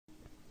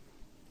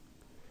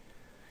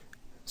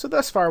So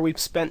thus far we've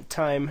spent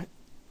time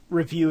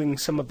reviewing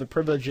some of the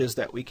privileges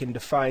that we can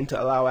define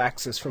to allow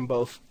access from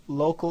both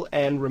local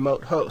and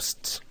remote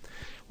hosts.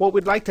 What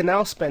we'd like to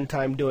now spend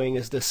time doing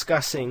is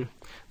discussing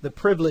the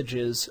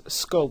privileges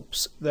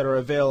scopes that are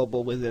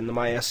available within the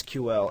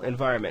MySQL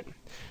environment.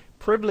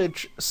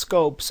 Privilege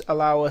scopes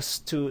allow us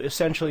to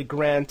essentially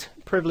grant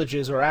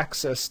privileges or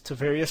access to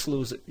various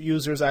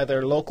users,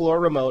 either local or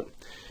remote,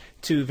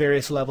 to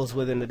various levels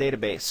within the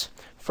database,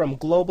 from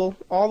global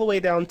all the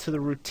way down to the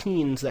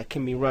routines that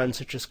can be run,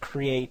 such as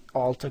create,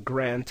 alter,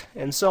 grant,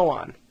 and so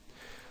on.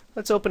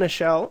 Let's open a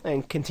shell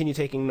and continue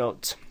taking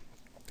notes.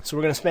 So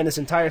we're going to spend this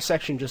entire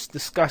section just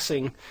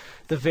discussing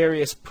the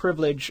various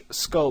privilege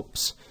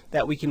scopes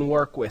that we can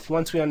work with.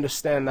 Once we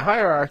understand the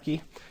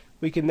hierarchy,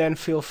 we can then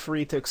feel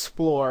free to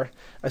explore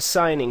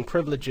assigning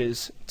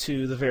privileges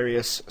to the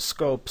various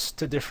scopes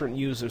to different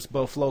users,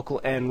 both local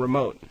and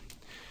remote.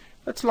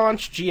 Let's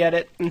launch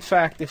gedit. In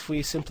fact, if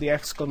we simply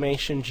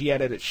exclamation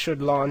gedit, it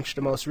should launch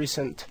the most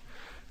recent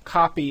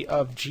copy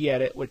of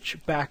gedit, which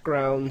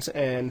backgrounds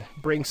and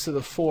brings to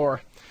the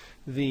fore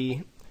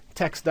the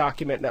text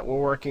document that we're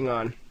working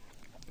on.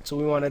 So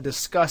we want to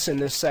discuss in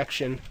this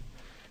section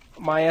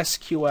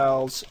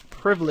MySQL's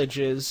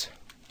privileges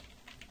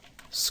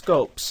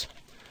scopes.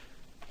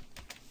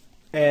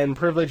 And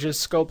privileges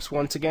scopes,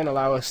 once again,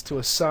 allow us to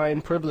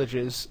assign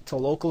privileges to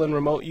local and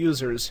remote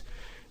users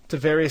to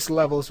various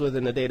levels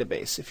within a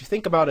database. If you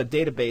think about a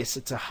database,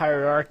 it's a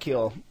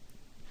hierarchical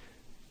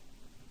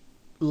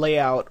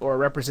layout or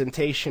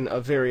representation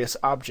of various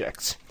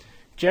objects,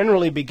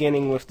 generally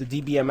beginning with the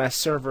DBMS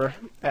server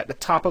at the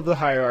top of the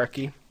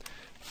hierarchy,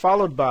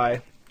 followed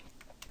by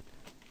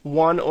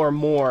one or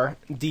more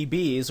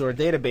DBs or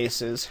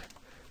databases,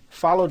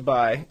 followed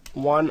by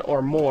one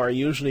or more,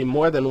 usually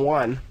more than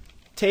one,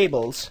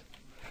 tables,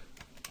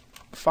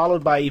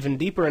 followed by, even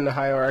deeper in the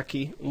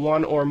hierarchy,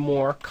 one or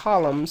more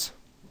columns.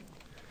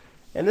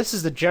 And this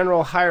is the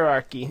general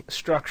hierarchy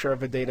structure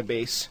of a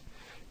database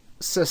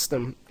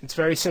system. It's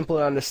very simple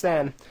to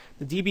understand.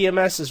 The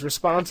DBMS is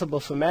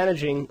responsible for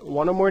managing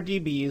one or more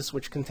DBs,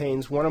 which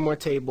contains one or more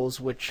tables,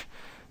 which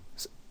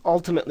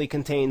ultimately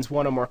contains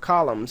one or more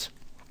columns.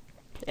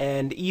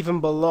 And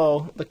even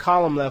below the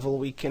column level,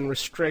 we can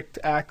restrict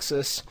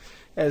access,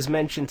 as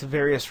mentioned, to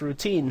various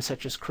routines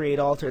such as create,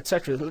 alter,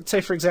 etc. Let's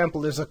say, for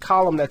example, there's a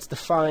column that's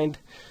defined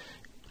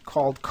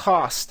called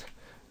cost,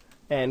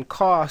 and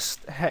cost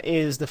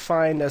is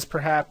defined as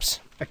perhaps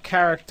a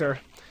character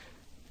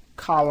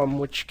column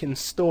which can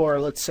store,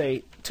 let's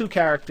say, 2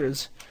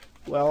 characters.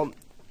 Well,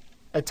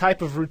 a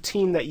type of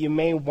routine that you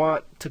may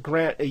want to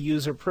grant a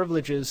user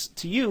privileges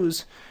to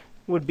use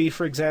would be,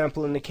 for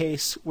example, in the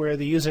case where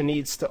the user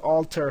needs to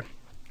alter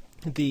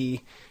the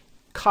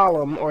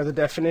column or the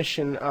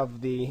definition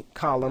of the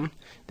column,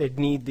 they'd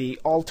need the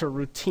alter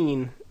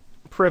routine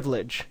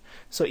privilege.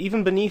 So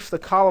even beneath the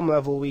column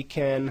level, we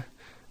can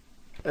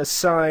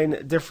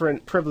assign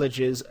different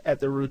privileges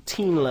at the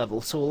routine level.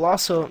 So we'll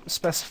also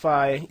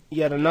specify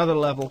yet another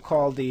level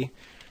called and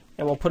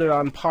we'll put it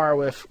on par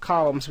with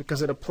columns,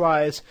 because it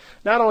applies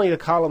not only to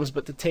columns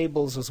but to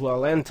tables as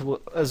well, and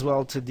as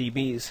well to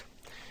DBs.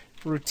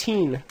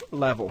 Routine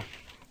level.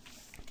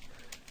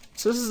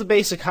 So this is the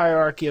basic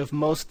hierarchy of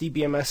most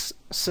DBMS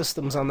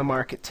systems on the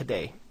market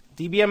today.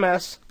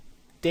 DBMS,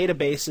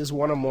 databases,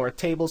 one or more,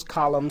 tables,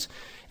 columns,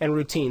 and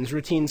routines.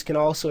 Routines can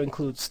also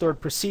include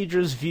stored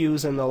procedures,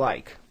 views, and the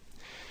like.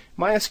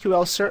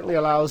 MySQL certainly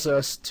allows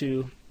us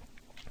to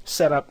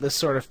set up this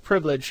sort of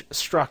privilege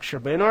structure,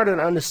 but in order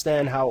to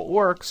understand how it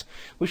works,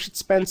 we should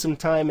spend some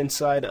time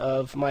inside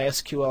of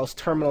MySQL's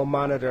terminal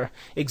monitor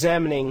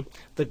examining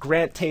the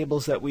grant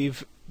tables that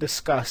we've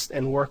discussed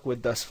and worked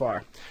with thus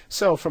far.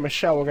 So from a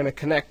shell, we're going to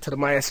connect to the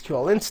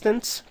MySQL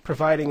instance,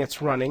 providing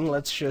it's running.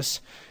 Let's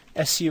just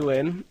su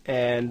in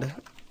and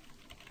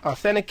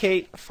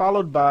authenticate,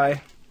 followed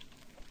by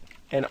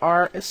an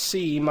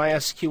rc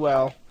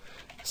MySQL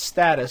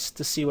status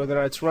to see whether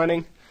or not it's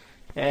running,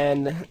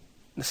 and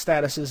the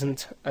status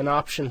isn't an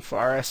option for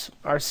rc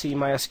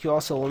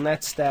MySQL, so we'll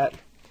netstat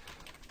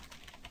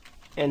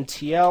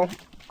ntl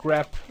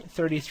grep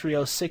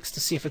 3306 to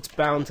see if it's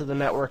bound to the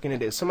network, and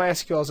it is. So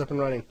MySQL is up and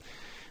running.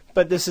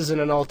 But this isn't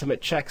an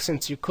ultimate check,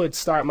 since you could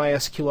start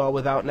MySQL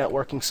without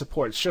networking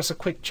support. It's just a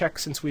quick check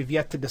since we've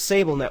yet to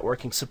disable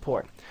networking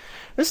support.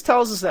 This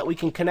tells us that we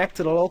can connect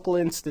to the local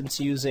instance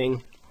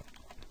using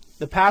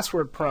the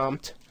password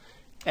prompt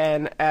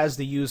and as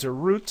the user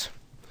root.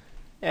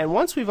 And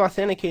once we've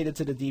authenticated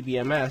to the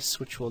DBMS,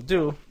 which we'll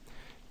do,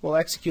 we'll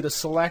execute a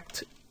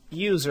select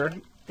user,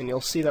 and you'll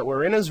see that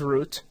we're in as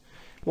root.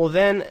 We'll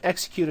then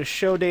execute a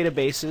show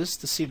databases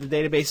to see the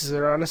databases that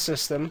are on the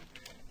system.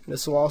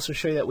 This will also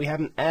show you that we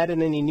haven't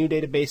added any new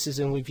databases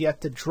and we've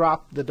yet to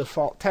drop the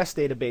default test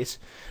database.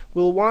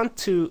 We'll want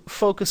to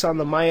focus on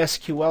the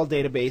MySQL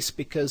database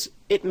because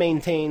it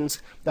maintains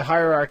the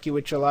hierarchy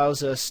which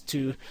allows us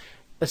to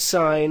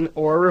assign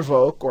or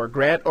revoke, or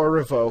grant or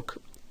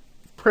revoke,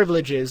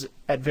 privileges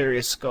at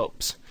various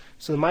scopes.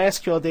 So the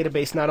MySQL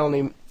database not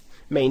only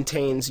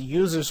maintains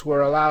users who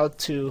are allowed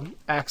to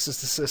access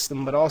the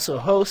system, but also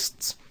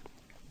hosts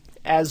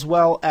as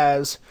well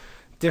as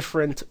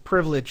different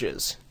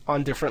privileges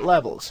on different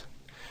levels.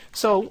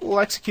 So we'll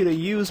execute a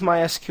use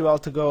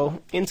MySQL to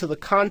go into the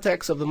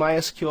context of the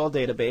MySQL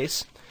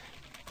database,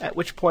 at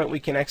which point we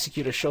can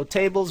execute a show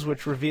tables,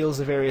 which reveals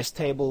the various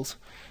tables,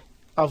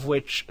 of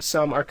which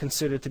some are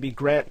considered to be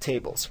grant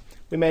tables.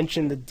 We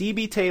mentioned the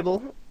DB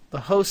table,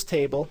 the host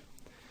table,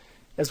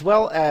 as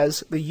well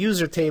as the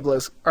user table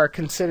are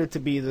considered to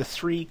be the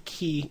three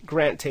key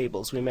grant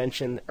tables. We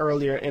mentioned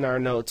earlier in our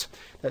notes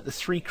that the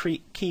three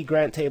key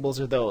grant tables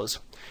are those.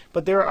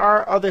 But there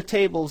are other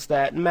tables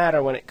that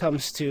matter when it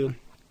comes to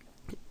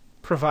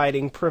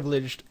providing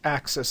privileged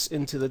access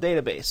into the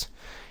database.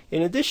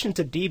 In addition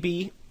to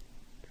DB,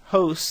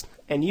 host,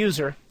 and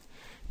user,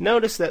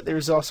 notice that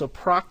there's also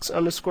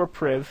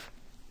procs_priv,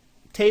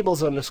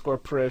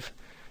 tables_priv,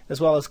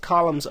 as well as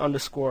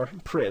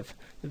columns_priv.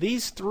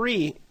 These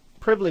three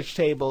privilege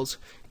tables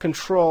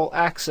control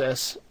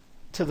access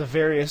to the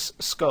various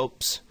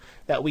scopes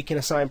that we can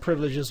assign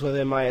privileges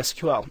within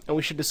MySQL, and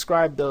we should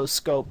describe those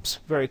scopes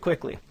very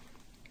quickly.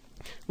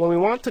 When we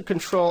want to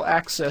control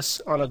access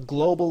on a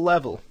global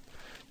level,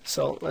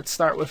 so let's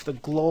start with the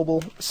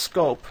global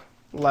scope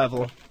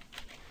level,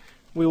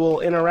 we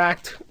will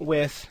interact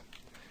with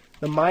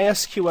the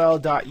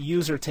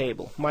MySQL.user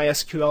table,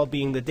 MySQL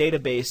being the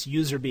database,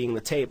 user being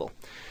the table.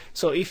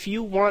 So if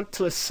you want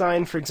to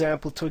assign, for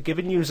example, to a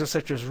given user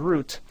such as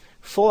root,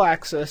 full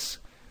access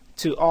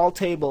to all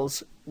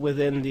tables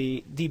within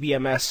the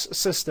DBMS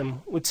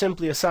system, would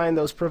simply assign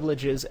those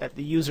privileges at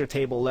the user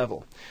table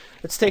level.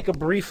 Let's take a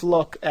brief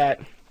look at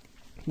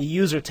the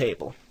user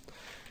table.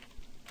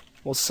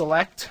 We'll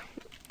select,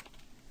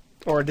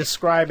 or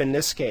describe in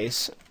this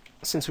case,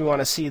 since we want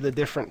to see the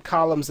different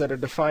columns that are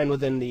defined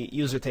within the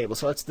user table.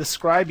 So let's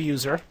describe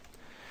user,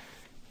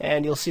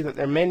 and you'll see that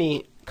there are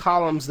many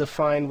columns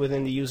defined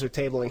within the user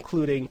table,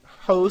 including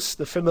host,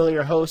 the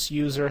familiar host,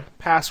 user,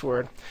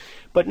 password.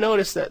 But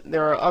notice that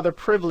there are other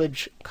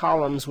privilege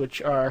columns,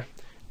 which are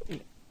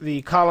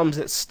the columns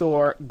that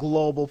store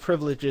global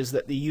privileges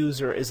that the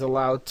user is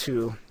allowed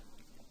to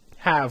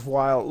have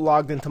while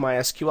logged into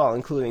MySQL,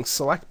 including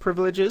select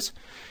privileges.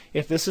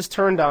 If this is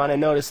turned on,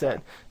 and notice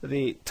that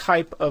the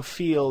type of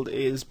field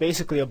is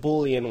basically a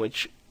Boolean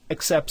which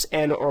accepts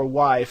N or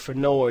Y for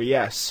no or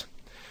yes.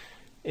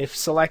 If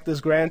select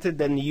is granted,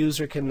 then the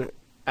user can,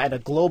 at a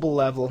global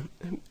level,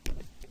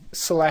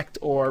 select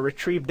or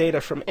retrieve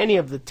data from any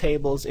of the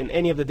tables in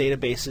any of the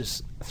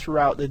databases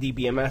throughout the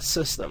DBMS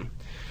system.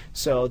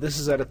 So this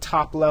is at a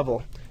top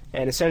level,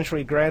 and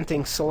essentially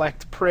granting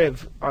select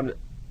priv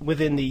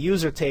within the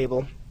user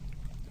table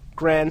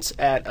grants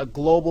at a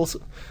global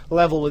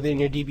level within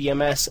your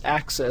DBMS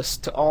access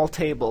to all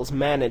tables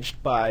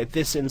managed by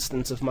this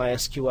instance of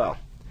MySQL.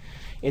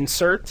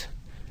 Insert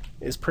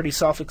is pretty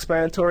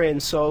self-explanatory,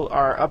 and so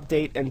are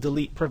update and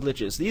delete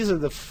privileges. These are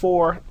the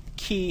four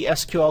key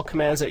SQL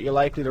commands that you're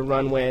likely to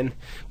run when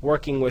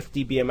working with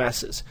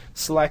DBMSs.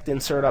 Select,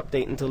 insert,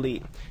 update, and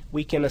delete.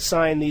 We can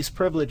assign these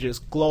privileges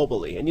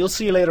globally, and you'll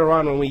see later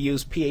on when we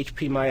use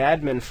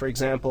phpMyAdmin, for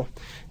example,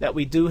 that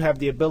we do have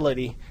the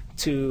ability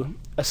to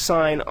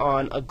assign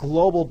on a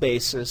global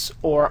basis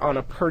or on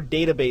a per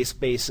database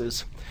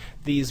basis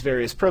these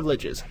various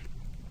privileges.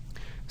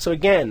 So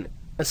again,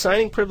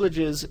 assigning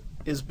privileges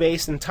is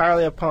based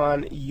entirely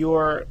upon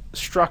your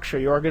structure,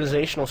 your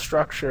organizational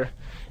structure,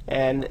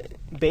 and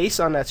based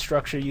on that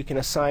structure you can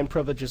assign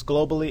privileges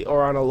globally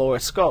or on a lower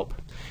scope.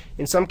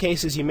 In some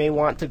cases you may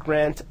want to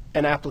grant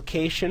an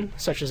application,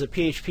 such as a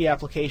PHP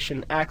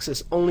application,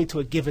 access only to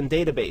a given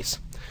database.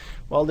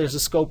 Well, there's a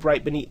scope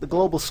right beneath the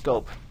global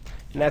scope,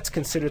 and that's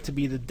considered to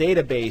be the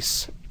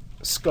database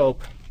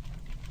scope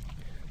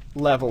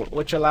level,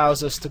 which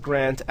allows us to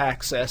grant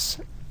access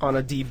on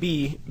a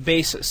DB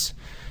basis.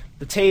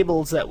 The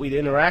tables that we'd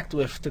interact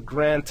with to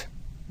grant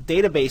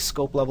database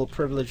scope level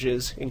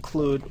privileges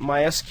include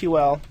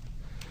mysql.host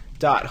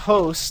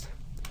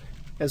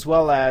as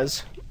well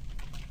as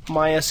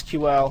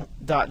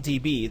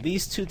mysql.db.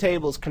 These two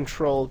tables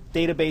control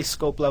database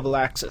scope level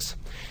access.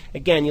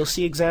 Again, you'll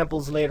see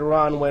examples later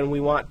on when we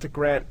want to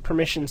grant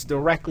permissions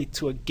directly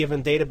to a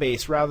given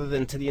database rather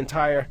than to the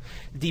entire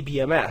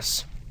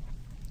DBMS.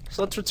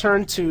 So let's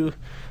return to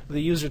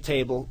the user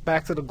table,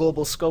 back to the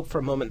global scope for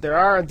a moment. There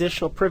are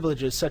additional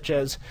privileges, such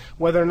as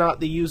whether or not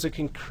the user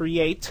can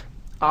create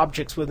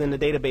objects within the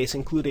database,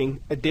 including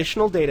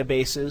additional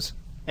databases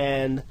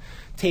and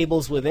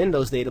tables within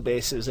those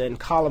databases and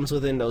columns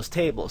within those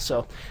tables.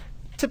 So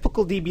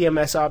typical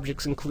DBMS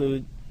objects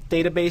include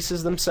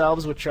databases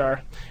themselves, which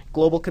are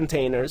global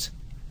containers,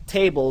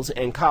 tables,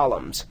 and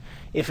columns.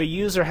 If a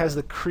user has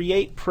the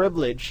create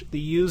privilege, the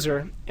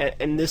user,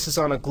 and this is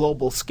on a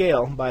global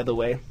scale, by the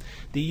way,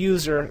 the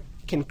user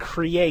can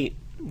create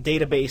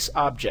database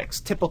objects,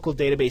 typical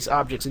database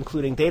objects,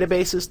 including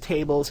databases,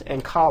 tables,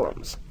 and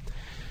columns.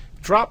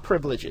 Drop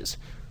privileges.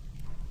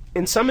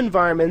 In some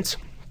environments,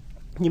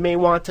 you may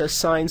want to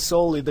assign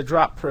solely the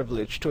drop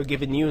privilege to a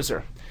given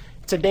user.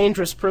 It's a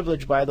dangerous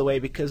privilege, by the way,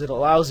 because it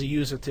allows a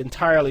user to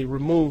entirely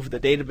remove the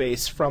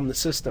database from the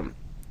system.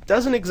 It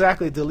doesn't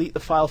exactly delete the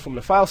file from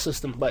the file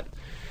system, but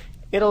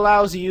it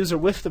allows the user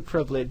with the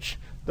privilege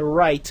the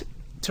right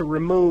to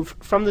remove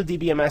from the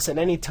DBMS at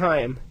any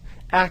time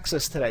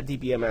access to that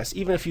DBMS,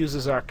 even if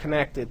users are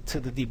connected to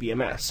the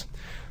DBMS,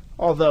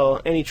 although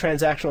any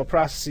transactional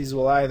processes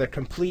will either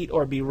complete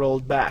or be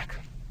rolled back.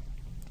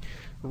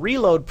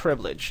 Reload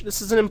privilege.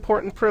 This is an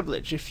important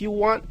privilege. If you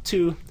want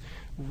to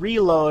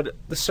reload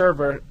the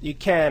server, you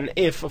can,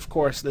 if, of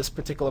course, this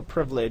particular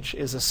privilege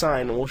is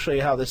assigned, and we'll show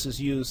you how this is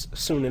used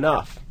soon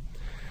enough.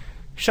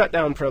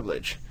 Shutdown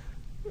privilege.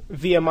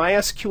 Via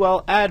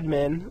MySQL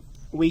admin,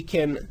 we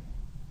can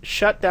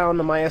shut down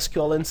the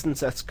MySQL instance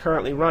that's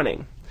currently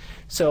running.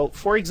 So,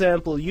 for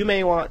example, you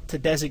may want to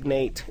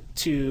designate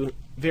to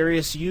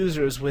various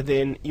users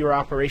within your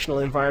operational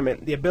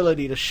environment the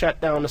ability to shut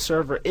down a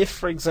server if,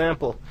 for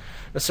example,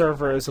 the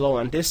server is low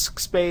on disk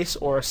space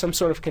or some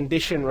sort of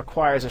condition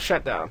requires a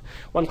shutdown.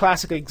 One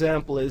classic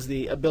example is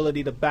the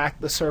ability to back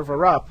the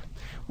server up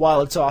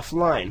while it's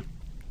offline.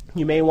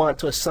 You may want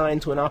to assign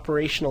to an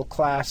operational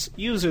class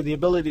user the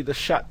ability to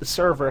shut the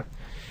server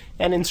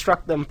and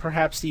instruct them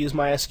perhaps to use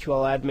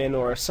MySQL admin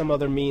or some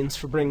other means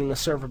for bringing the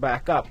server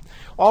back up,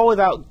 all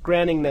without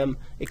granting them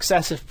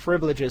excessive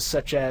privileges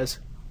such as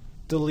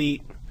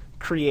delete,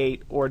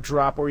 create, or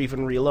drop, or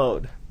even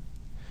reload.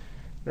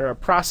 There are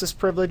process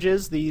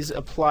privileges. These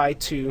apply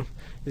to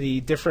the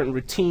different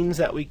routines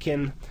that we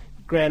can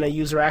grant a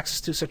user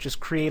access to, such as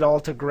create,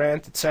 alter,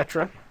 grant,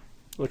 etc.,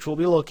 which we'll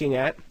be looking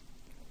at.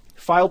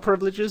 File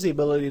privileges, the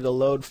ability to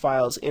load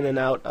files in and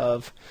out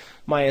of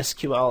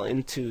MySQL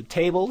into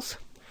tables.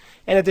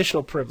 And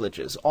additional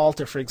privileges.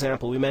 Alter, for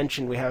example, we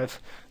mentioned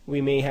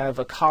we may have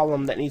a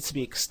column that needs to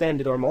be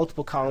extended or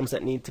multiple columns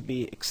that need to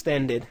be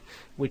extended,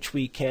 which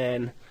we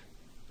can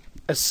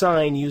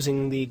assign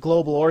using the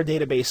global or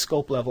database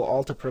scope level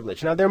alter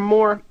privilege. Now there are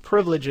more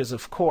privileges,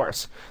 of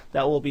course,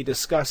 that we'll be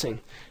discussing,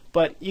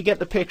 but you get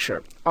the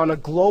picture. On a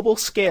global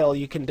scale,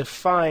 you can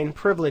define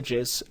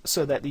privileges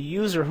so that the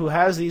user who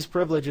has these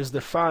privileges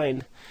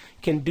defined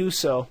can do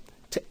so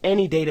to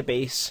any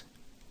database,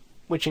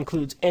 which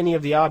includes any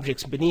of the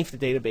objects beneath the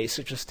database,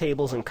 such as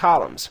tables and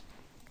columns.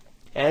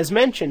 As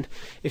mentioned,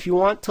 if you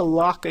want to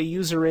lock a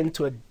user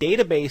into a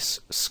database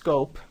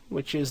scope,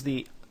 which is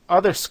the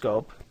other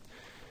scope,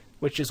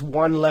 which is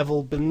one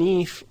level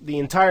beneath the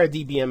entire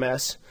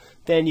DBMS,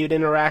 then you'd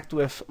interact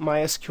with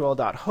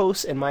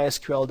mysql.host and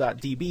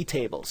mysql.db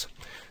tables.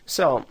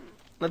 So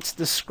let's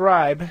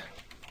describe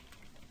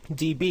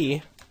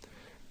DB.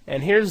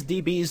 And here's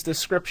DB's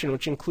description,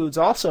 which includes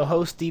also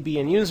host, DB,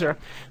 and user,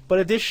 but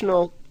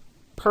additional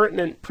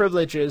pertinent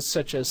privileges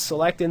such as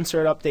select,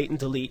 insert, update, and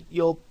delete.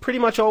 You'll pretty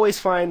much always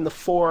find the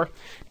 4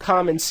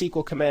 common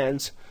SQL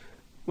commands,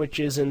 which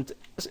isn't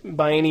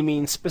by any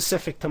means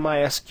specific to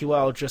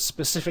MySQL, just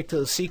specific to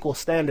the SQL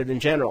standard in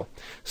general.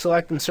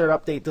 Select, insert,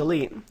 update,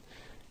 delete,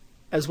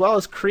 as well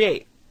as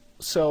create.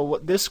 So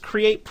this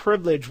create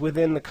privilege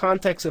within the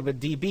context of a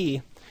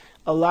DB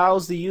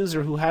allows the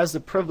user who has the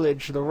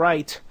privilege the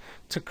right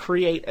to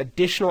create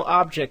additional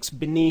objects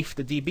beneath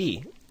the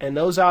DB. And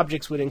those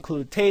objects would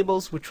include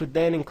tables, which would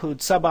then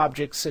include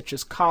sub-objects such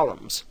as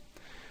columns.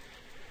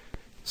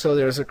 So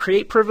there's a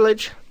create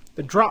privilege,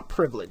 the drop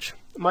privilege.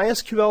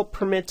 MySQL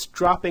permits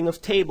dropping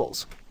of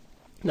tables.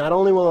 Not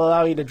only will it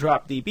allow you to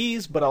drop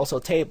DBs, but also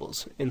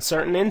tables. In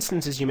certain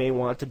instances, you may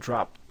want to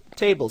drop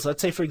tables.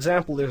 Let's say, for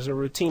example, there's a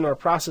routine or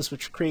process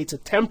which creates a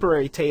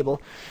temporary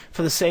table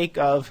for the sake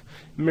of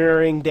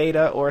mirroring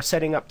data or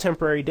setting up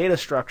temporary data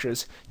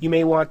structures. You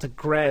may want to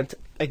grant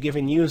a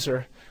given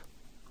user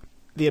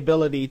the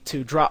ability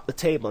to drop the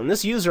table. And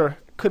this user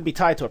could be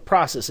tied to a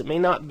process. It may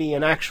not be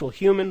an actual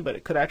human, but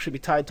it could actually be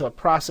tied to a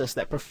process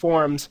that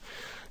performs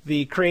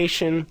the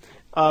creation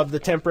of the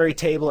temporary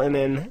table and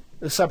then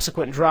the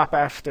subsequent drop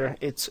after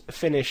it's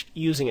finished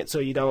using it, so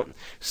you don't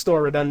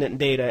store redundant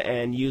data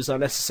and use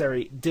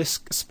unnecessary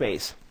disk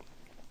space.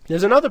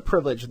 There's another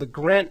privilege, the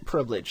grant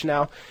privilege.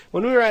 Now,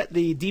 when we were at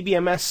the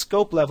DBMS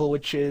scope level,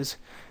 which is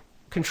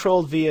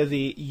controlled via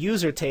the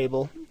user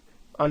table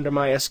under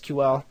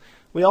MySQL,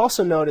 we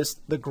also noticed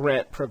the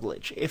grant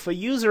privilege. If a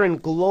user in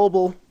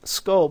global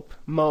scope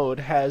mode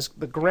has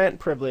the grant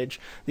privilege,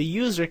 the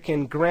user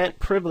can grant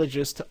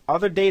privileges to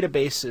other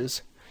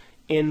databases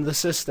in the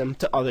system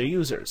to other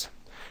users.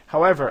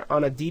 However,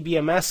 on a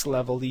DBMS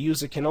level, the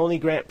user can only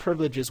grant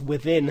privileges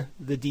within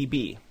the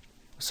DB.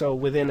 So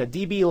within a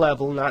DB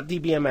level, not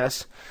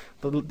DBMS,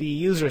 the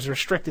user is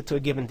restricted to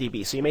a given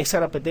DB. So you may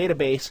set up a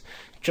database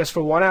just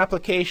for one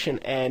application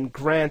and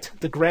grant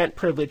the grant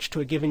privilege to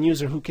a given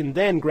user who can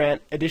then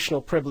grant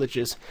additional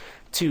privileges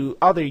to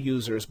other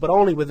users, but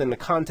only within the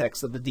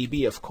context of the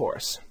DB, of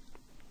course.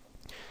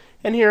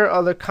 And here are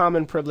other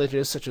common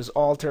privileges such as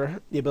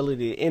alter, the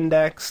ability to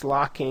index,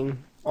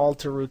 locking,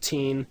 alter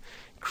routine,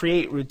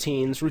 create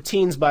routines.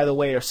 Routines, by the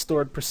way, are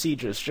stored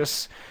procedures,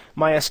 just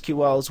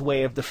MySQL's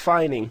way of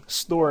defining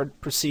stored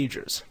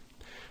procedures.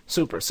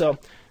 Super. So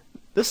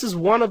this is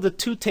one of the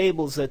 2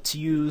 tables that's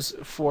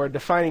used for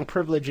defining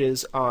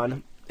privileges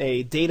on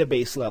a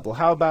database level.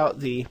 How about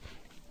the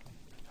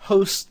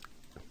host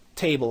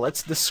table?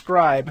 Let's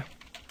describe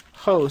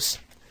host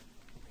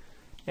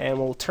and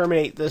we'll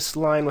terminate this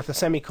line with a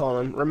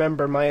semicolon.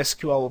 Remember,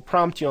 MySQL will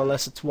prompt you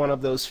unless it's one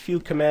of those few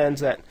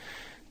commands that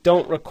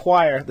don't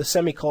require the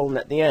semicolon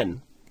at the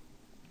end.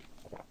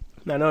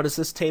 Now notice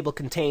this table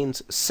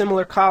contains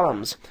similar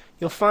columns.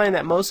 You'll find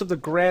that most of the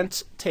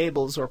grants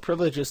tables or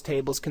privileges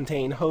tables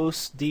contain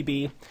host,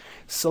 DB,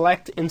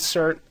 select,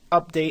 insert,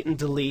 update, and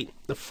delete,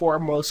 the four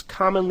most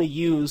commonly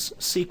used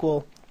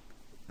SQL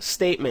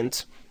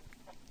statements,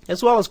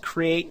 as well as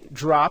create,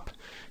 drop.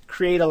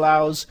 Create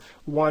allows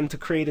one to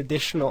create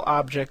additional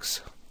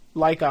objects,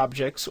 like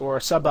objects or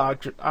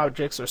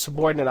sub-objects or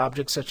subordinate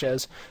objects such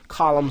as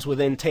columns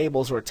within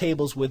tables or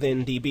tables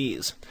within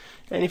DBs.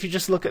 And if you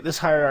just look at this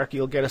hierarchy,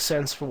 you'll get a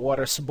sense for what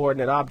are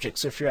subordinate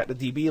objects. If you're at the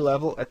DB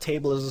level, a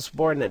table is a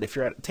subordinate. If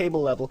you're at a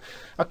table level,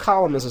 a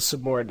column is a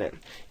subordinate.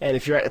 And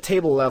if you're at a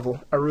table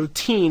level, a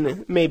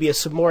routine may be a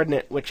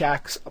subordinate which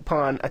acts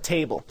upon a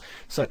table,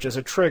 such as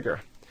a trigger,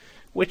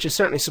 which is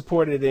certainly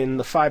supported in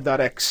the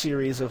 5.x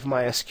series of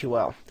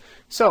MySQL.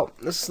 So,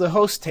 this is the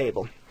host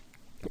table.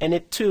 And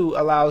it too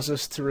allows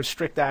us to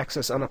restrict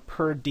access on a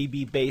per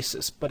DB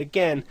basis. But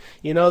again,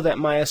 you know that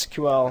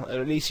MySQL,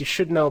 or at least you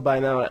should know by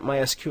now that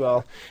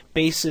MySQL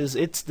bases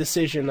its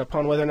decision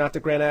upon whether or not to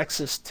grant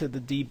access to the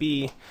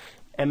DB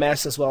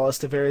MS as well as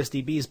to various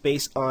DBs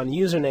based on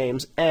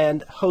usernames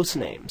and host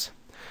names.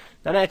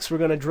 Now next we're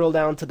going to drill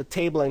down to the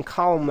table and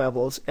column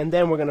levels, and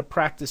then we're going to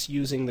practice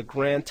using the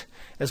grant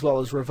as well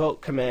as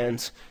revoke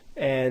commands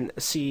and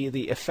see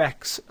the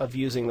effects of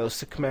using those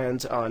two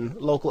commands on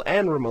local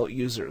and remote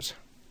users.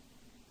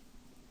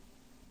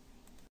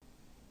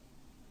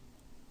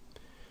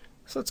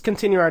 So let's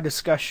continue our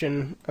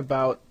discussion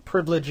about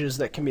privileges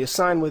that can be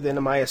assigned within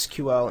a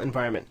MySQL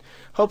environment.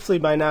 Hopefully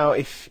by now,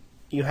 if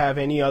you have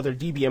any other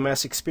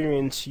DBMS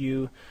experience,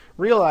 you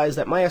realize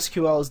that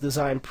MySQL is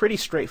designed pretty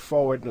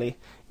straightforwardly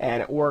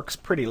and it works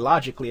pretty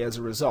logically as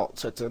a result.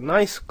 So it's a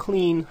nice,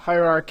 clean,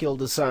 hierarchical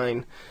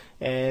design,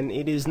 and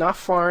it is not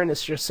foreign,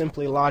 it's just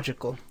simply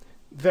logical.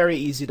 Very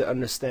easy to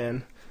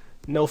understand.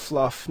 No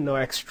fluff, no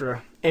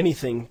extra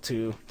anything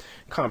to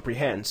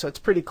comprehend. So it's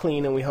pretty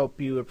clean, and we hope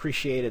you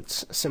appreciate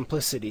its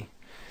simplicity.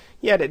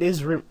 Yet it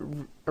is a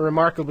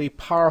remarkably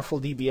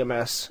powerful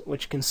DBMS,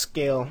 which can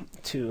scale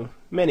to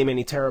many,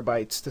 many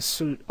terabytes to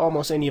suit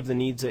almost any of the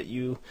needs that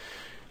you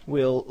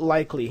will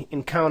likely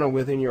encounter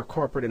within your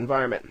corporate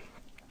environment.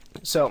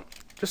 So,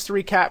 just to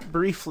recap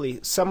briefly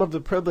some of the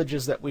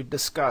privileges that we've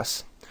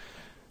discussed.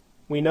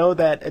 We know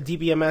that a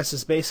DBMS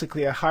is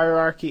basically a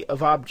hierarchy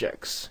of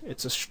objects.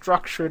 It's a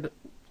structured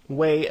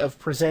way of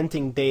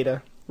presenting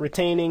data,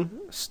 retaining,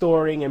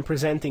 storing, and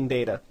presenting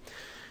data.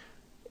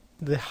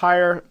 The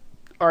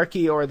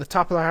hierarchy, or the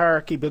top of the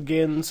hierarchy,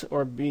 begins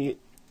or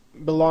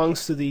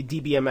belongs to the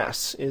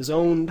DBMS, is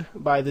owned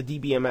by the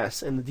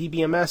DBMS, and the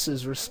DBMS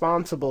is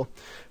responsible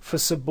for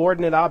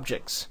subordinate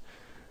objects.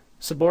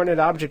 Subordinate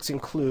objects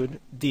include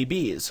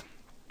DBs.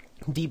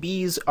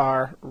 DBs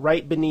are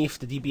right beneath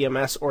the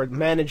DBMS or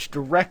managed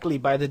directly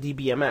by the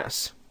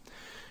DBMS.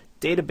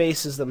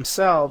 Databases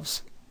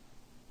themselves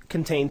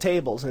contain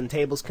tables, and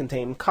tables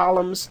contain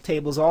columns.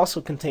 Tables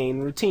also contain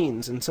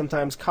routines, and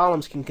sometimes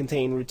columns can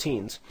contain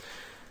routines.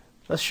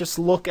 Let's just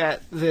look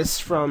at this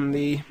from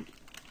the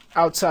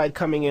outside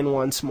coming in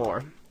once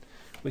more.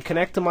 We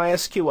connect to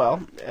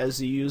MySQL as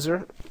the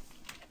user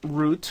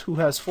root who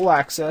has full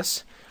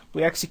access.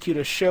 We execute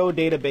a show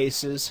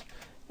databases,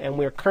 and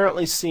we're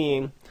currently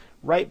seeing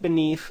right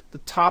beneath the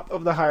top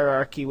of the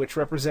hierarchy, which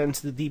represents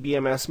the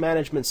DBMS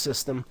management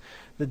system,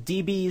 the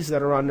DBs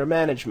that are under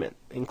management,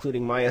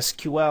 including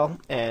MySQL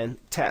and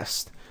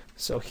test.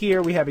 So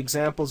here we have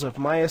examples of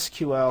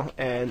MySQL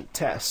and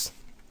test.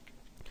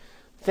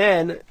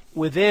 Then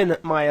within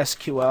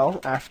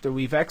MySQL, after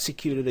we've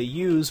executed a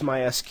use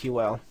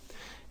MySQL,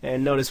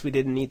 and notice we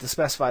didn't need to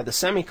specify the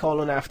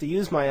semicolon after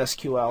use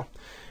MySQL,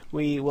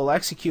 we will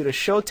execute a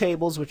show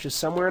tables, which is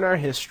somewhere in our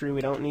history.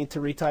 We don't need to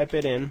retype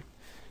it in.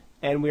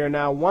 And we are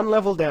now one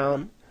level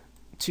down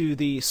to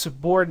the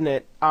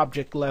subordinate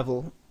object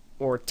level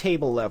or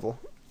table level.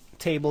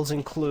 Tables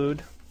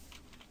include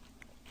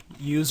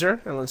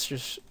user, and let's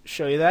just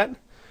show you that.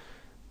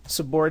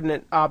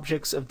 Subordinate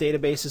objects of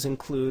databases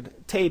include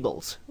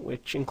tables,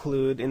 which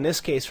include, in this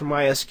case for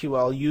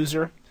MySQL,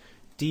 user,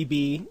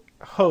 DB,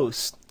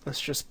 host. Let's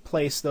just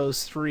place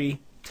those three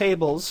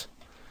tables,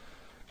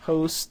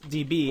 host,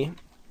 DB,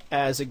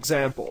 as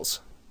examples.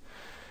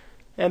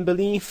 And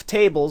beneath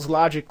tables,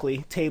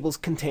 logically, tables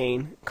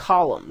contain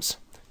columns.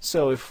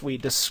 So if we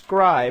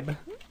describe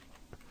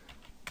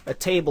a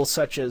table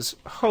such as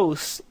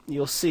hosts,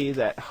 you'll see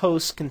that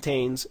host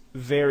contains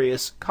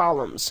various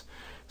columns,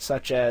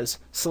 such as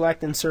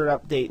select, insert,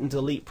 update, and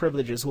delete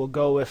privileges. We'll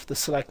go with the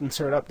select,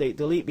 insert, update,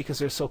 delete because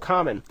they're so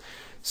common.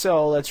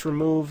 So let's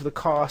remove the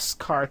cost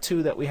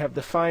car2 that we have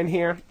defined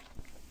here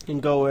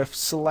and go with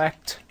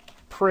select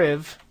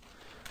priv,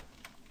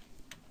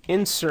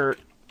 insert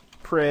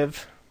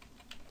priv,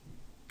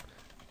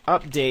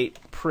 update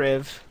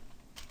priv,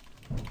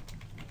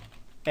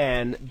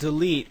 and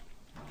delete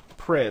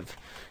priv.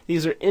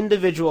 These are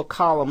individual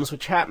columns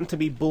which happen to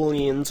be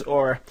booleans,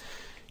 or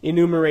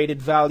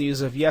enumerated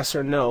values of yes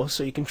or no,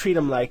 so you can treat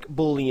them like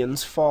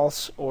booleans,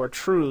 false or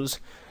trues,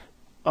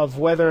 of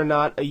whether or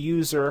not a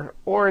user,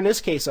 or in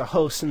this case a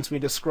host, since we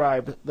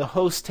described the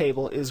host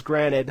table, is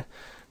granted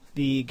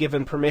the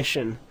given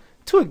permission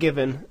to a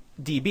given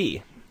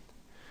DB.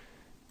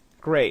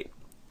 Great.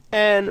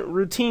 And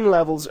routine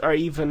levels are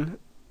even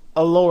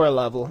a lower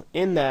level,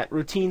 in that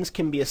routines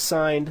can be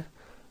assigned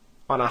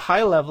on a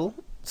high level,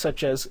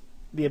 such as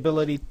the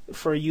ability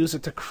for a user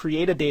to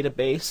create a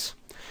database.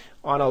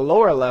 On a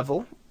lower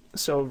level,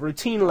 so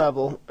routine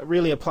level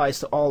really applies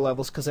to all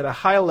levels, because at a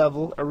high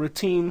level a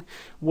routine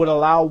would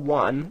allow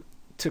one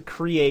to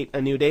create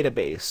a new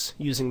database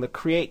using the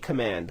create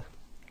command.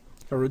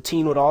 A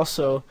routine would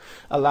also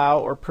allow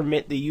or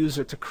permit the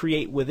user to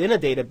create within a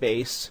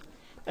database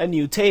a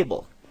new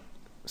table.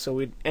 So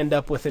we'd end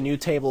up with a new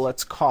table,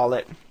 let's call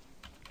it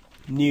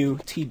new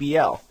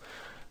TBL.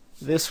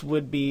 This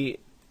would be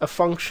a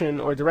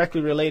function or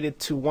directly related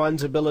to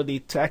one's ability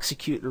to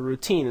execute a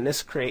routine. In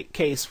this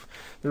case,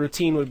 the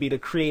routine would be to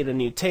create a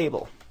new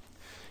table.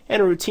 And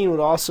a routine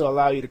would also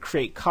allow you to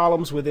create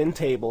columns within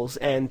tables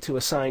and to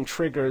assign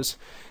triggers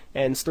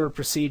and stored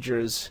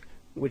procedures,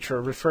 which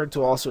are referred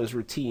to also as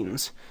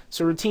routines.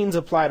 So routines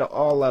apply to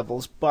all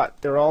levels,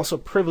 but there are also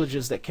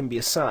privileges that can be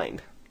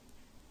assigned.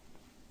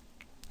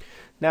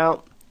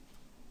 Now,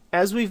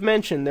 as we've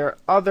mentioned, there are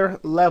other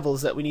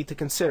levels that we need to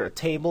consider: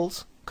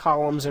 tables,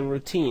 columns, and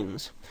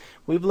routines.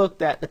 We've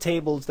looked at the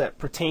tables that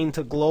pertain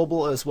to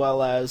global as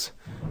well as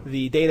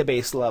the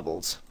database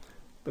levels.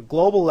 The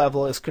global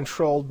level is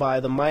controlled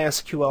by the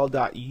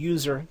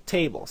mysql.user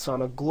table. So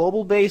on a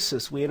global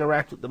basis, we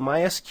interact with the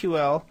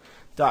mysql.user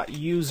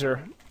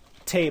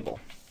table.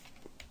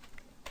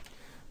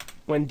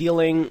 When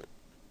dealing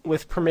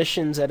with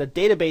permissions at a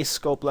database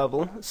scope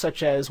level,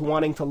 such as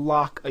wanting to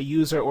lock a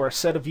user or a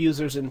set of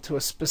users into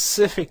a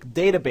specific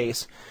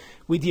database,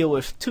 we deal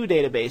with two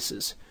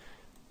databases: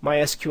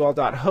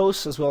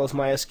 mysql.host as well as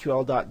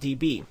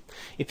mysql.db.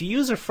 If you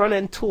use a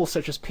front-end tool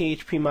such as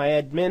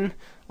phpMyAdmin,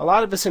 a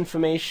lot of this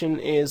information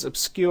is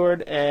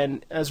obscured,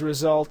 and as a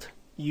result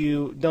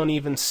you don't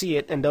even see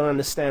it and don't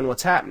understand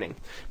what's happening.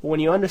 But when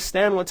you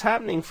understand what's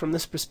happening from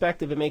this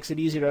perspective, it makes it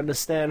easier to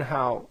understand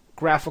how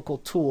graphical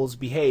tools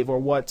behave, or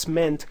what's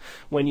meant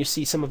when you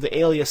see some of the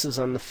aliases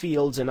on the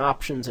fields and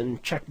options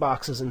and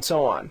checkboxes and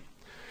so on.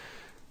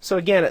 So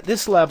again, at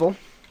this level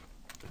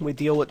we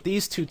deal with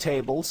these two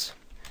tables.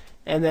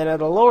 And then at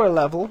a lower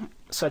level,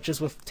 such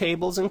as with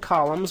tables and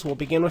columns, we'll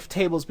begin with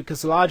tables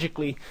because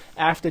logically,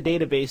 after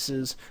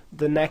databases,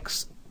 the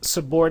next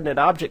subordinate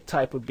object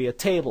type would be a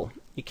table.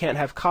 You can't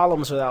have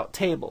columns without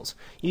tables.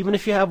 Even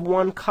if you have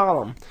one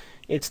column,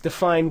 it's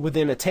defined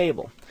within a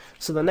table.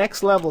 So the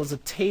next level is a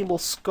table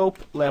scope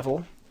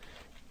level,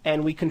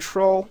 and we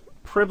control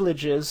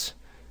privileges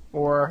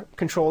or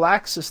control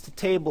access to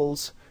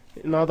tables,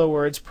 in other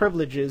words,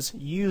 privileges,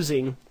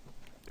 using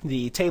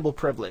the table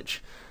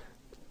privilege.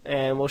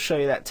 And we'll show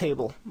you that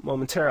table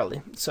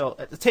momentarily. So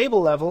at the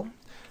table level,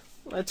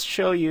 let's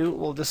show you,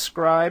 we'll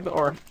describe,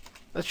 or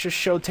let's just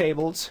show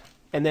tables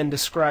and then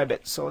describe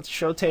it. So let's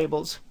show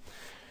tables,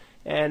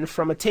 and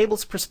from a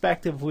tables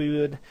perspective we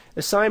would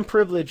assign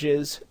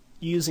privileges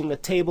using the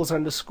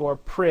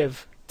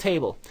tables_priv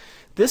table.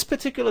 This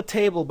particular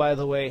table, by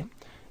the way,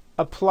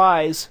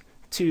 applies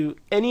to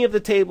any of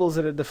the tables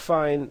that are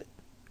defined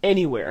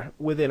anywhere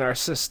within our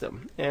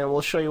system, and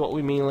we'll show you what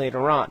we mean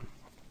later on.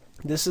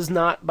 This is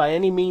not by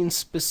any means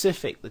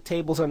specific, the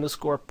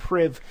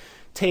tables_priv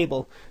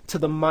table, to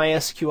the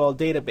MySQL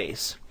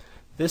database.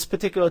 This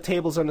particular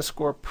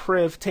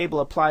tables_priv table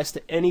applies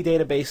to any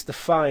database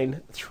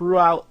defined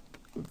throughout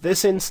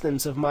this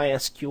instance of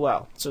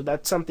MySQL. So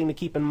that's something to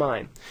keep in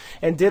mind.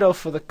 And ditto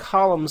for the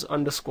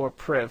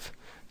columns_priv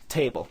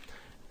table.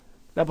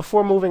 Now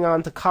before moving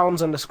on to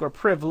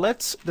columns_priv,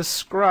 let's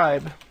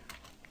describe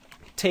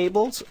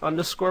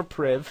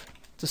tables_priv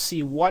to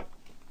see what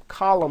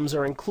columns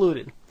are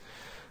included.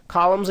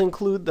 Columns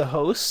include the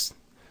host,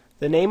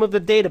 the name of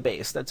the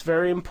database. That's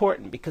very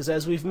important because,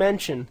 as we've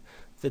mentioned,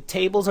 the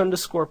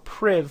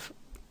tables_priv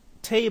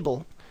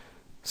table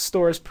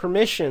stores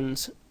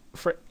permissions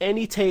for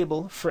any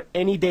table, for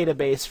any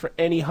database, for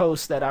any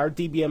host that our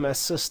DBMS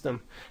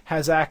system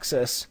has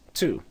access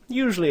to.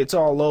 Usually it's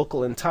all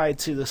local and tied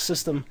to the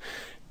system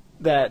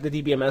that the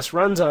DBMS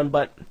runs on,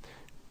 but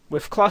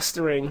with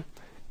clustering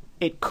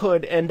it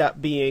could end up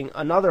being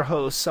another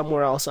host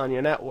somewhere else on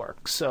your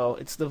network. So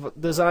it's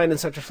designed in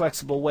such a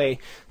flexible way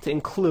to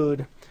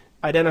include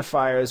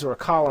identifiers or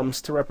columns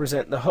to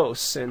represent the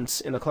host, since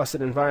in a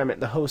clustered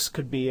environment the host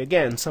could be,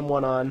 again,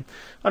 someone on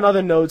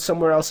another node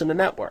somewhere else in the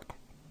network.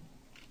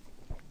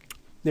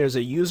 There's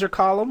a user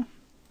column,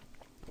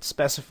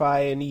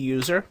 specify any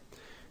user,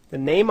 the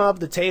name of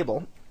the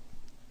table,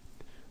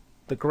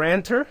 the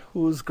grantor,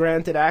 who's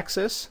granted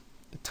access,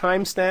 the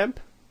timestamp,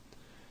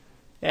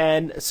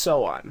 and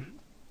so on.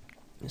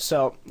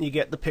 So you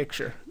get the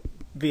picture.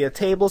 Via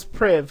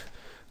tables_priv,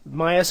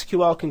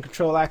 MySQL can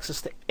control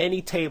access to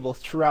any table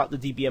throughout the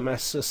DBMS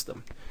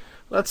system.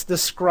 Let's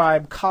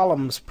describe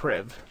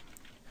columns_priv.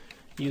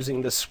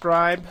 Using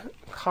describe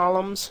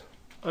columns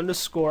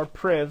underscore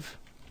priv.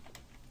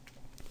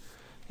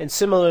 And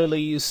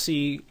similarly, you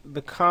see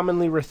the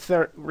commonly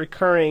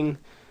recurring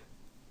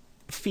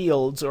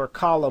fields or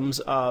columns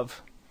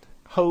of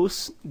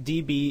host,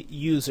 DB,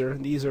 user.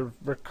 These are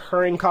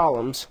recurring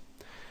columns.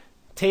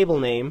 Table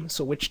name,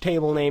 so which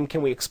table name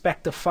can we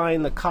expect to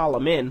find the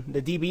column in?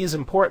 The DB is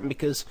important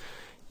because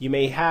you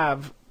may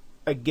have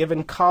a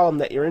given column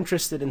that you're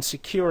interested in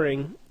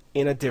securing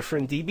in a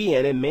different DB,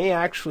 and it may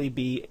actually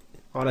be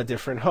on a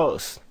different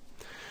host.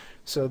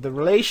 So the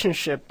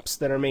relationships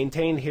that are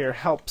maintained here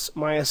helps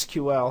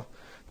MySQL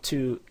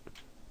to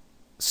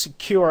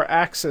secure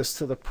access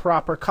to the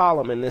proper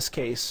column in this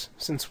case,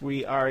 since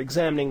we are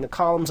examining the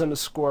columns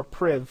underscore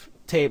priv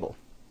table.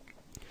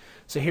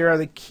 So here are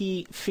the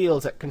key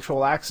fields that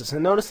control access,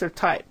 and notice their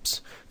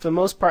types. For the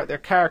most part, they're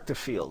character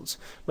fields,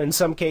 but in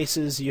some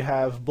cases you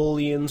have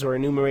booleans or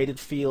enumerated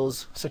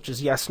fields such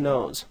as yes,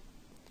 no's.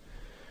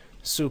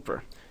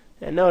 Super.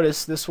 And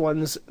notice this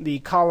one's the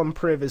column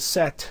priv is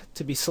set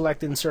to be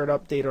select, insert,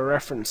 update, or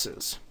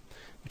references,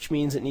 which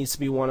means it needs to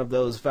be one of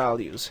those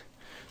values.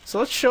 So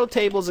let's show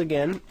tables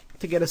again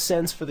to get a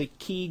sense for the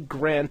key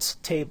grants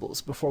tables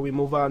before we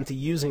move on to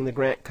using the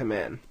grant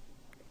command.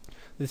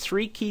 The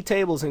three key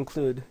tables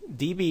include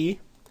DB,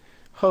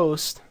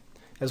 host,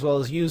 as well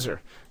as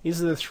user.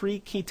 These are the three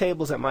key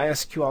tables that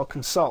MySQL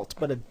consult,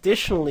 but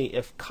additionally,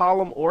 if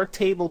column or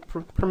table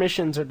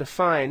permissions are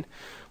defined,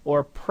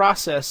 or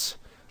process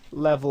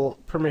level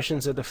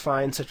permissions are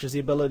defined, such as the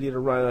ability to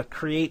run a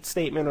create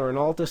statement or an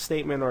alter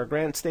statement or a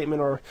grant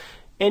statement or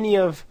any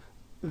of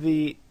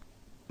the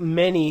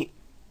many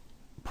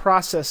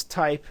process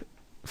type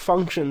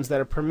functions that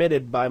are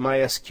permitted by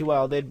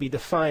MySQL, they'd be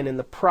defined in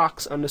the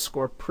procs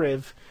underscore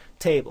priv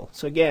table.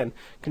 So again,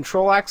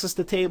 control access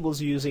to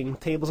tables using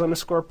tables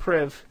underscore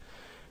priv,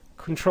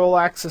 control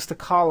access to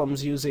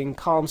columns using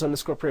columns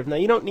underscore priv. Now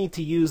you don't need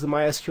to use the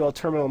MySQL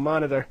terminal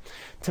monitor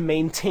to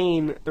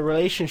maintain the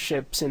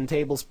relationships in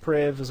tables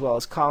priv as well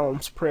as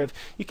columns priv.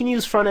 You can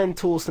use front-end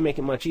tools to make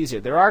it much easier.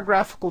 There are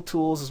graphical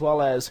tools as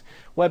well as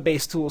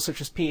web-based tools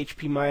such as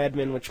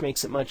phpMyAdmin, which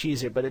makes it much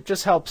easier, but it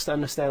just helps to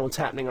understand what's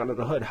happening under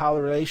the hood, how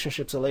the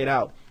relationships are laid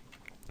out.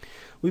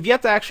 We've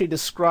yet to actually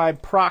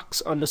describe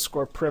procs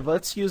underscore priv.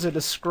 Let's use a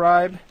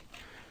describe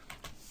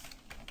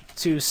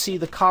to see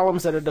the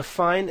columns that are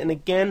defined, and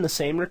again the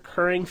same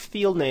recurring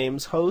field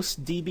names,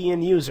 host, DB,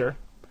 and user.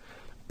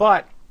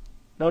 But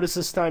notice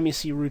this time you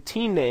see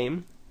routine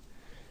name.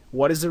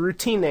 What is the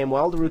routine name?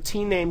 Well, the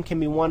routine name can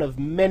be one of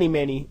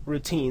many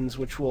routines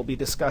which we'll be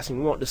discussing.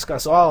 We won't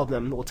discuss all of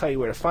them. We'll tell you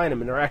where to find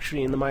them, and they're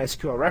actually in the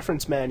MySQL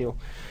reference manual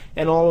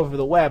and all over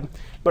the web.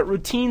 But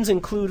routines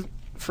include,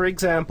 for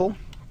example,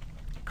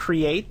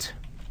 create,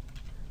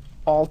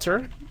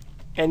 alter,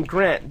 and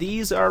grant.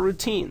 These are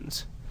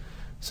routines.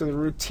 So the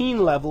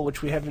routine level,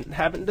 which we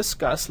haven't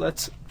discussed,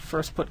 let's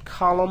first put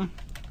column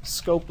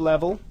scope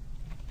level,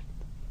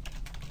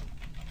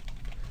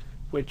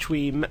 which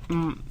we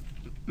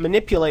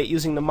manipulate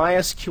using the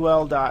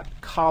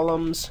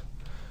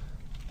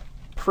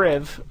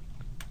MySQL.columns.priv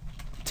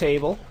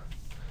table.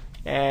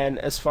 And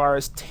as far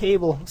as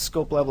table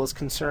scope level is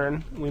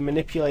concerned, we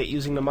manipulate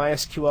using the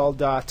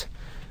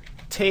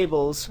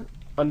MySQL.tables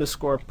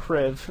underscore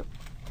priv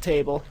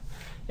table.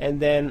 And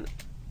then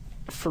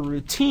for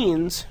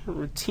routines,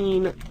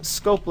 routine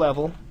scope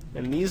level,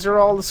 and these are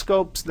all the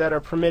scopes that are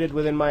permitted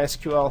within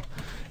MySQL,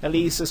 at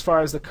least as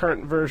far as the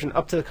current version,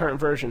 up to the current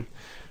version.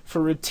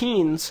 For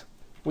routines,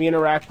 we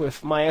interact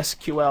with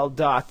MySQL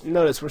dot.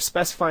 Notice we're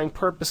specifying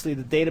purposely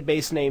the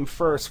database name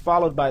first,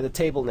 followed by the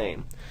table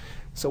name.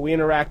 So we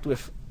interact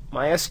with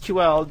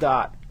MySQL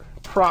dot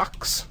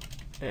procs,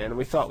 and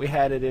we thought we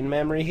had it in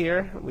memory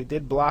here. We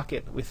did block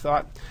it. We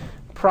thought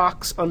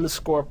procs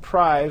underscore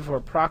priv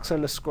or procs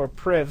underscore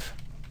priv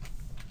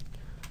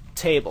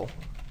table,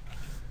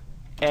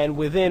 and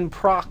within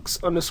procs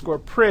underscore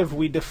priv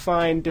we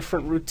define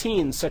different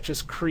routines such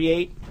as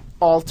create,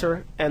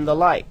 alter, and the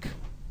like.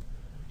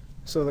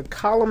 So the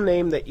column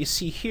name that you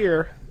see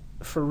here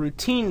for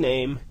routine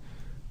name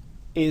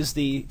is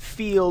the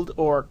field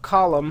or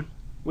column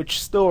which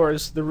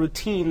stores the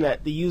routine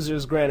that the user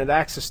is granted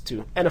access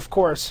to, and of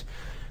course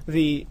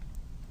the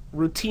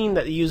routine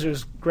that the user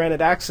is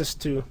granted access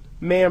to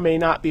may or may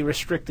not be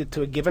restricted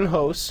to a given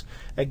host,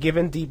 a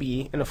given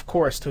DB, and of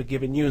course to a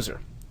given user.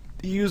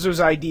 The user's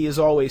ID is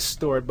always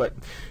stored, but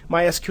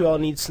MySQL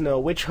needs to know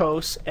which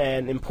host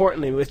and,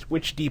 importantly,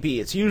 which DB.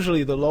 It's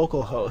usually the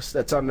local host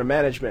that's under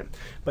management,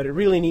 but it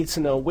really needs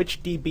to know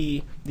which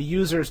DB the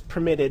user is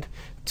permitted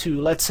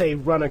to, let's say,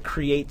 run a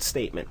create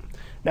statement.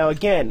 Now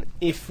again,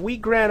 if we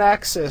grant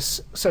access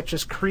such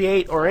as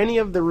create or any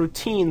of the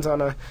routines on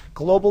a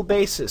global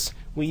basis,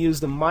 we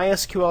use the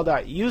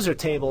MySQL.user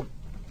table,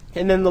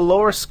 and then the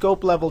lower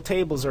scope level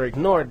tables are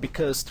ignored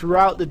because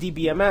throughout the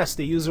DBMS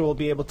the user will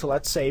be able to,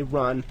 let's say,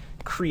 run,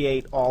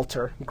 create,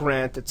 alter,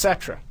 grant,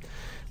 etc.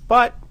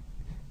 But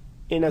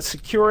in a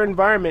secure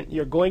environment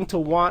you're going to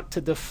want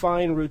to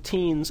define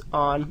routines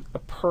on a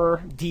per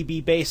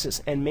DB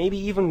basis, and maybe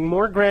even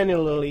more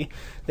granularly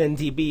than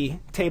DB,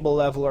 table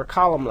level or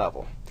column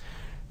level.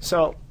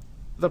 So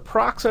the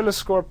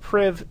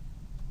prox_priv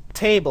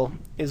table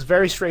is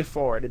very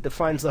straightforward. It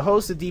defines the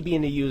host, the DB,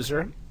 and the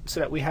user so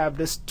that we have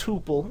this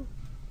tuple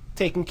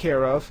taken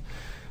care of,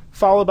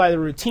 followed by the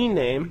routine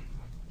name,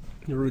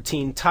 the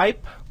routine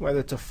type, whether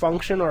it's a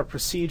function or a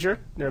procedure.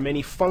 There are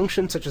many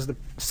functions such as the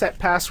set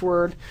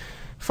password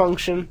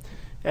function,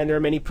 and there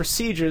are many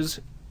procedures,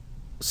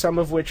 some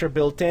of which are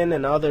built in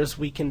and others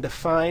we can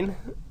define,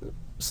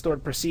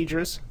 stored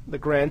procedures, the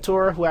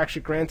grantor who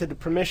actually granted the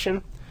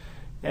permission,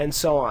 and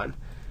so on.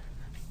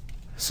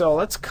 So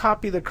let's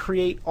copy the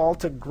create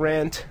alter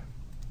grant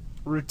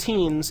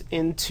routines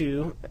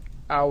into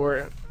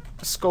our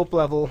scope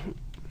level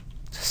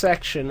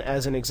section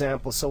as an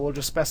example. So we'll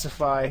just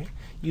specify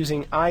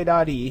using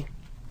i.e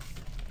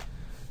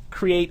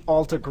create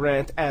alter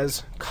grant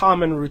as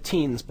common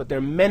routines, but there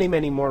are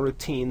many more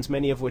routines,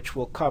 many of which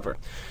we'll cover.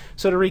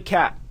 So to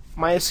recap,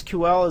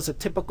 MySQL is a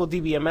typical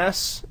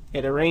DBMS.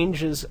 It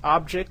arranges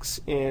objects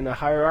in a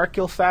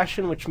hierarchical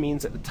fashion, which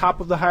means at the top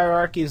of the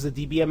hierarchy is the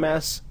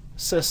DBMS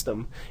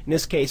system, in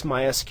this case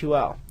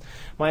MySQL.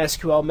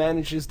 MySQL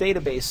manages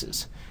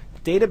databases.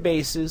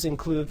 Databases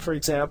include, for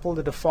example,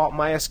 the default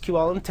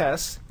MySQL and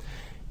tests,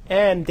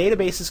 and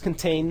databases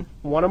contain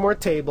one or more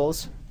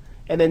tables,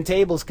 and then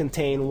tables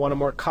contain one or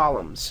more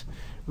columns.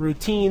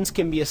 Routines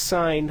can be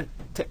assigned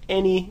to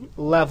any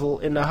level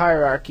in the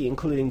hierarchy,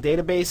 including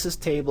databases,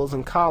 tables,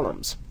 and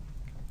columns.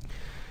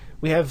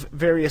 We have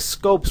various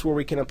scopes where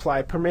we can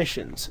apply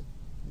permissions: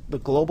 the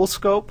global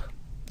scope,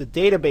 the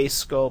database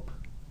scope,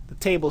 the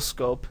table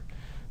scope,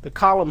 the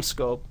column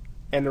scope,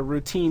 and the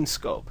routine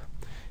scope.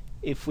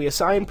 If we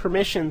assign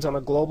permissions on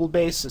a global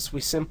basis, we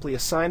simply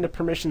assign the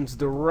permissions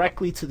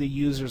directly to the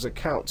user's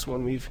accounts.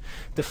 When we've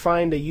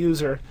defined a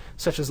user,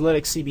 such as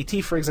Linux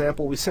CBT, for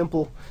example, we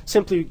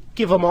simply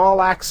give them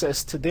all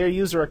access to their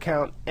user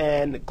account,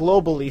 and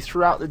globally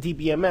throughout the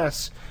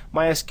DBMS,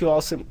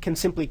 MySQL can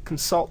simply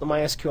consult the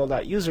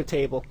mysql.user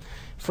table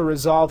for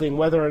resolving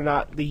whether or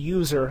not the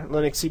user,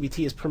 Linux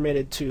CBT, is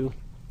permitted to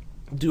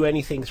do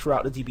anything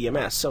throughout the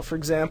DBMS. So for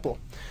example,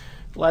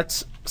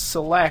 let's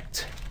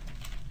select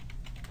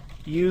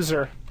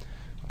user,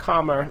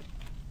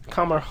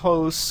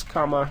 host,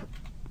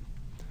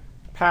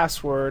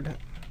 password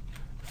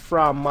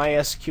from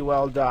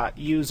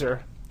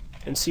mysql.user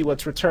and see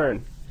what's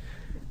returned.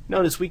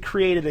 Notice we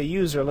created a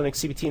user, Linux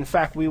CBT. In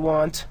fact, we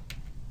want,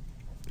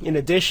 in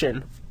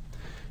addition,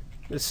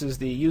 this is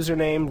the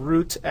username,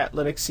 root at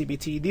Linux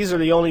CBT. These are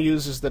the only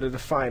users that are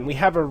defined. We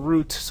have a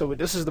root, so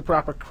this is the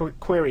proper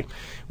query.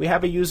 We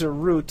have a user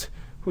root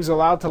who's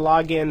allowed to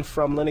log in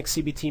from Linux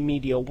CBT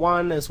Media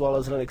 1 as well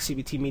as Linux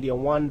CBT Media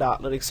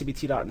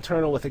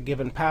 1.linuxcbt.internal with a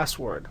given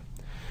password.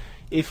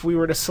 If we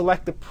were to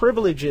select the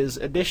privileges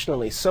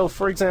additionally, so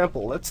for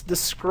example, let's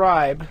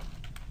describe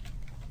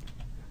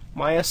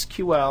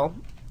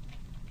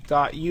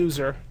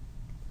mysql.user,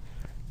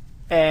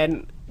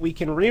 and we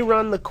can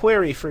rerun the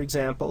query, for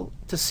example,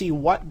 to see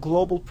what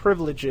global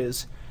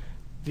privileges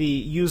the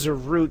user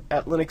root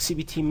at Linux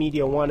CBT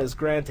Media 1 is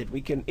granted. We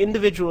can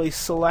individually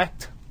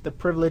select the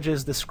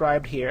privileges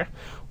described here,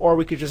 or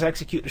we could just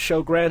execute the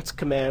show grants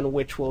command,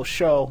 which will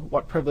show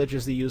what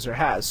privileges the user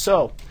has.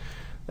 So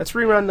let's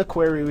rerun the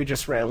query we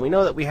just ran. We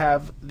know that we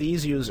have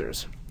these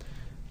users.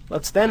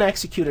 Let's then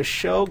execute a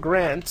show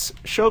grants.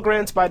 Show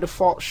grants by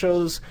default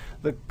shows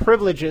the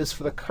privileges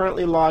for the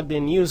currently logged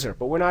in user,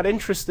 but we're not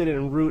interested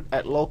in root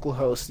at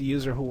localhost, the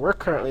user who we're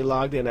currently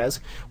logged in as.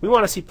 We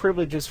want to see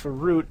privileges for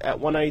root at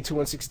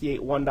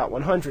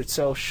 192.168.1.100.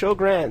 So show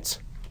grants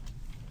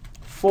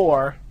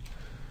for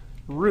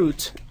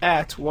root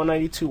at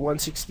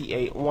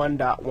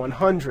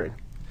 192.168.1.100.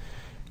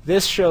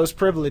 This shows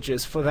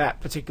privileges for that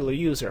particular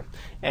user.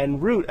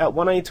 And root at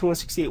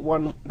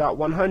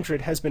 192.168.1.100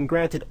 has been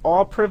granted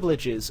all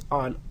privileges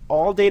on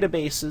all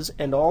databases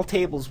and all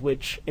tables,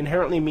 which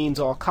inherently means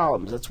all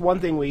columns. That's one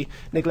thing we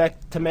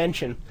neglect to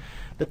mention.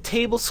 The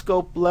table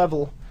scope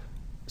level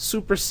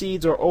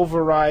supersedes or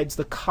overrides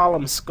the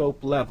column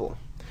scope level.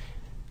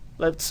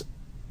 Let's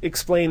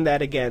explain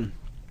that again.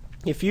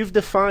 If you've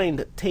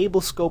defined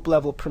table scope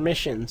level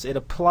permissions, it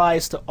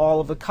applies to all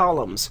of the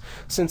columns,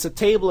 since a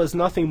table is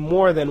nothing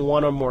more than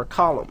one or more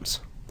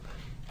columns.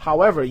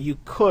 However, you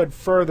could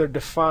further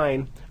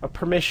define a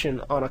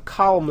permission on a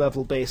column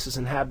level basis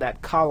and have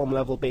that column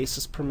level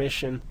basis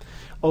permission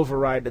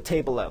override the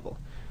table level.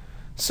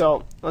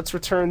 So let's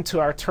return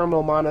to our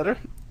terminal monitor,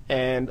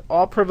 and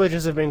all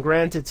privileges have been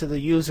granted to the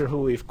user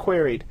who we've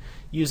queried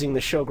using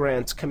the show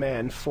grants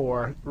command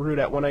for root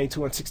at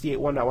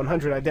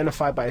 192.168.1.100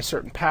 identified by a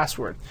certain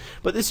password.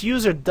 But this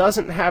user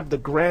doesn't have the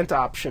grant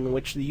option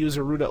which the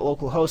user root at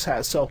localhost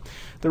has. So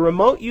the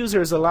remote user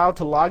is allowed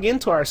to log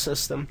into our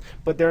system,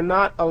 but they're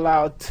not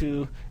allowed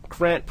to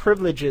grant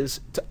privileges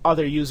to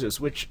other users,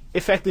 which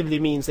effectively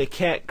means they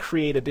can't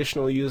create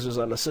additional users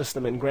on the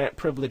system and grant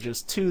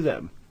privileges to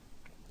them.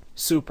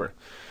 Super.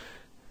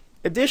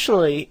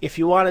 Additionally, if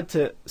you wanted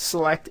to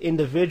select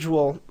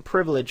individual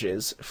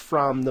privileges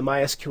from the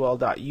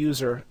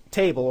mysql.user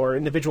table, or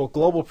individual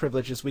global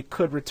privileges, we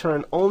could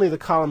return only the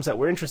columns that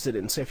we're interested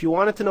in. So if you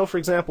wanted to know, for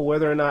example,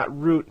 whether or not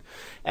root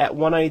at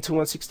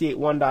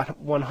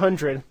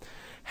 192.168.1.100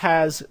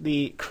 has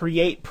the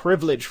create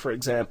privilege, for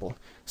example,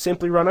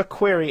 simply run a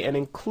query and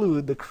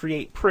include the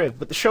create priv.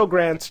 But the show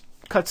grants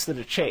cuts to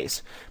the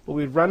chase. But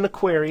we'd run the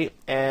query,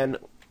 and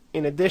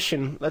in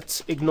addition,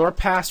 let's ignore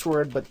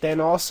password, but then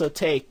also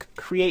take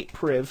create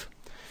priv,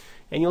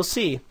 and you'll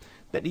see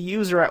that the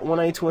user at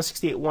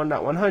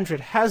 192.168.1.100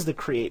 has the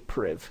create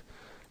priv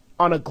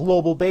on a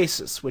global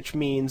basis, which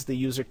means the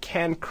user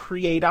can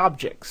create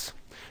objects.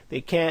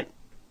 They can't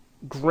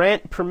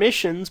grant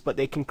permissions, but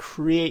they can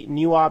create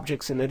new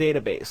objects in the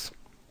database.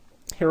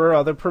 Here are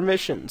other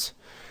permissions.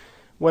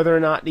 Whether or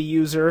not the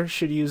user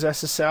should use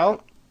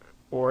SSL,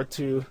 or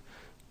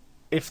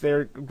if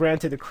they're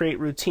granted a create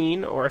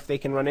routine, or if they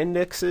can run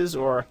indexes,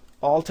 or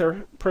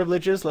alter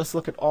privileges. Let's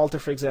look at alter,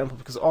 for example,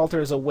 because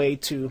alter is a way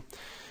to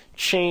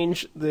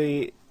change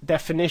the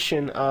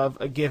definition of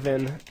a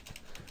given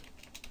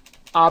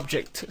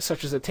object,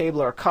 such as a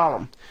table or a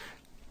column.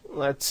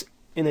 Let's,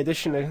 in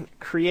addition to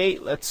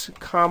create, let's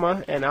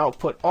comma and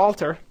output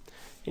alter,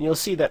 and you'll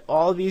see that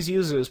all of these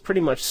users,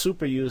 pretty much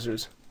super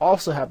users,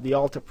 also have the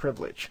alter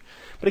privilege.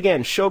 But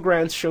again, show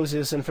grants shows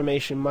this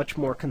information much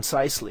more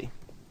concisely.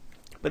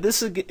 But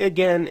this,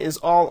 again, is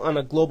all on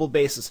a global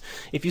basis.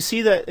 If you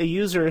see that a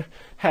user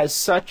has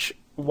such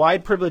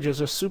wide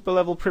privileges or super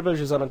level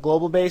privileges on a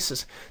global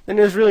basis, then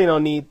there's really no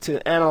need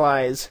to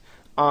analyze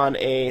on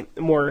a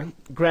more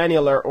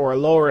granular or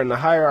lower in the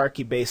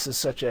hierarchy basis,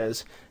 such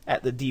as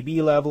at the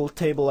DB level,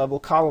 table level,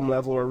 column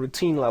level, or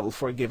routine level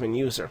for a given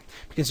user.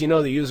 Because you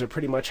know the user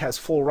pretty much has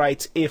full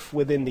rights if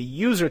within the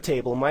user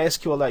table,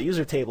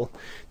 mysql.user table,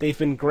 they've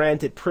been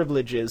granted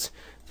privileges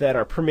that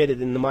are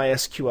permitted in the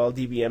MySQL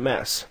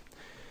DBMS.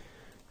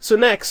 So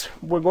next,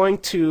 we're going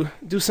to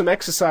do some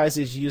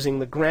exercises using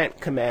the grant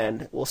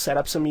command. We'll set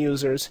up some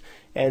users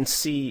and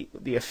see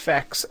the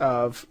effects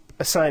of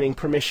assigning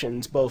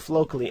permissions both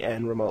locally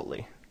and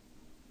remotely.